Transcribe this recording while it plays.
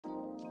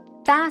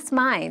Fast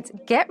minds,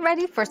 get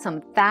ready for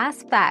some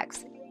fast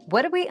facts.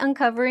 What are we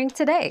uncovering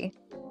today?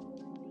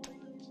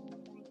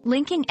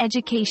 Linking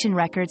education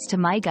records to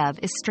myGov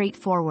is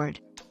straightforward.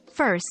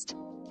 First,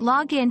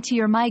 log in to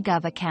your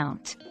myGov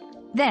account.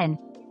 Then,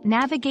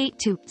 navigate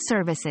to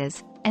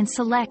Services and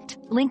select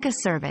Link a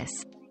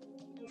Service.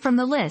 From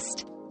the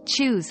list,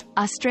 choose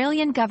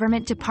Australian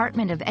Government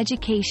Department of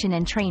Education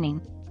and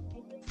Training.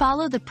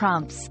 Follow the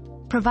prompts,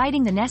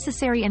 providing the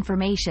necessary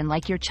information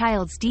like your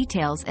child's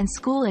details and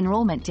school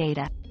enrollment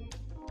data.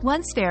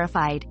 Once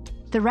verified,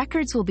 the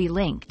records will be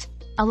linked,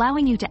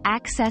 allowing you to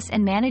access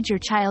and manage your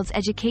child's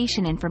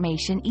education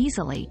information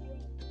easily.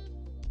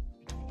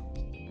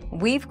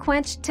 We've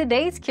quenched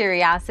today's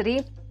curiosity,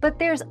 but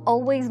there's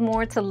always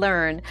more to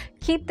learn.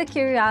 Keep the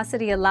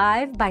curiosity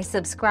alive by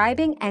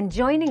subscribing and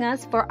joining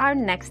us for our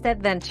next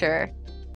adventure.